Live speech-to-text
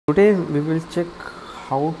Today we will check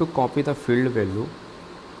how to copy the field value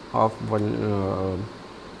of one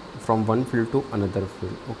from one field to another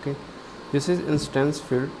field. Okay, this is instance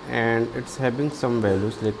field and it's having some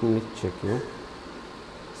values. Let me check you.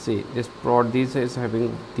 See, this prod these is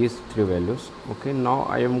having these three values. Okay, now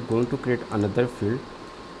I am going to create another field.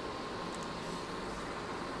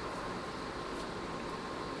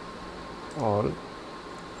 All,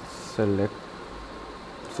 select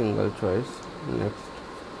single choice, next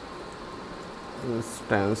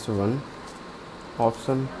instance 1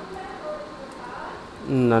 option,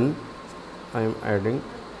 none. I am adding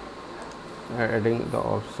the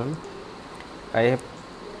option. I have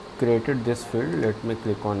created this field. Let me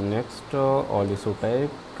click on next, all issue type,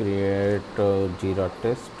 create Jira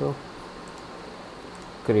test,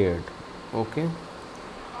 create. Okay,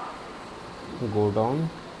 go down,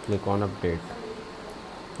 click on update.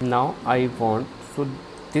 Now I want, so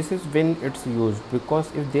this is when it's used, because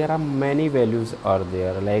if there are many values are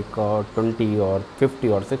there, like 20 or 50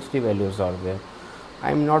 or 60 values are there,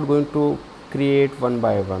 I am not going to create one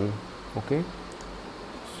by one. Okay,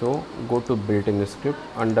 so go to built-in script.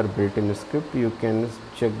 Under built-in script you can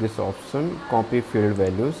check this option, copy field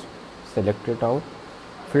values, select it out.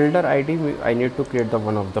 Filter ID, I need to create the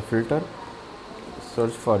one of the filter.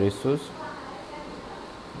 Search for issues.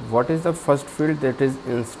 What is the first field? That is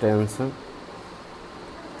instance.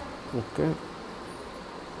 Okay,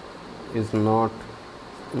 is not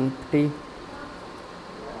empty.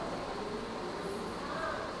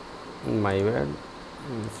 My bad,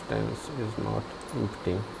 instance is not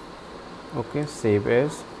empty. Okay, save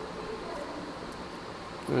as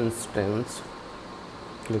instance,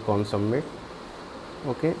 click on submit.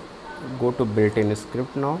 Okay, go to built-in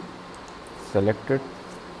script now, select it,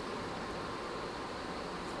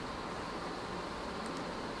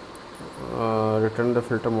 return the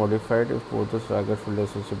filter modified if both the swagger field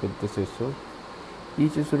associated with this issue.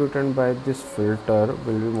 Each issue returned by this filter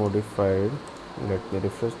will be modified. Let me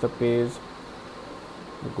refresh the page,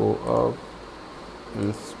 go up,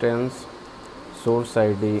 instance, source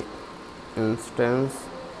ID, instance,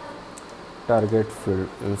 target field,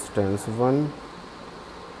 instance 1.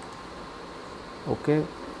 Okay,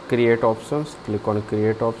 create options, click on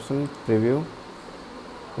create option, preview.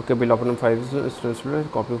 Okay, will open 5 instance field,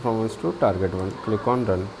 copy from 1 to target 1, click on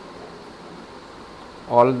run.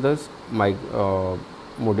 All this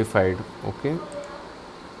modified. Okay,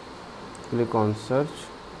 click on search.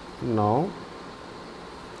 Now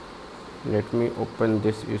let me open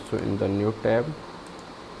this issue in the new tab.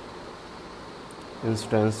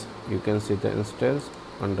 Instance, you can see the instance.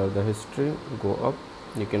 Under the history, go up,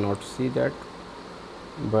 you cannot see that,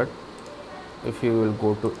 but if you will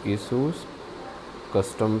go to issues,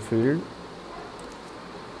 custom field,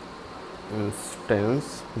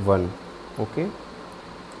 instance 1. Okay,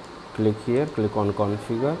 click here, click on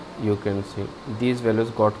configure. You can see these values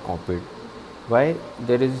got copied. Why?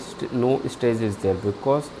 There is no stage is there,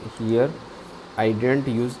 because here I didn't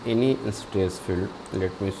use any stage field.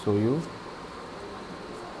 Let me show you.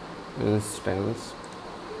 Instance,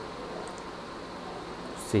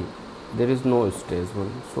 see, there is no stage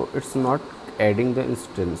 1, so it's not adding the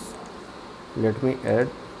instance. Let me add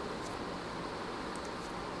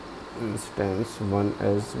instance 1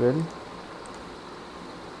 as well.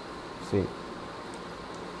 See,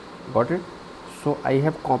 got it? So I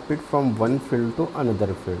have copied from one field to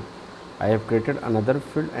another field. I have created another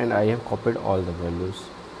field and I have copied all the values.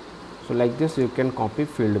 So like this you can copy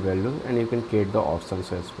field values and you can create the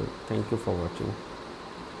options as well. Thank you for watching.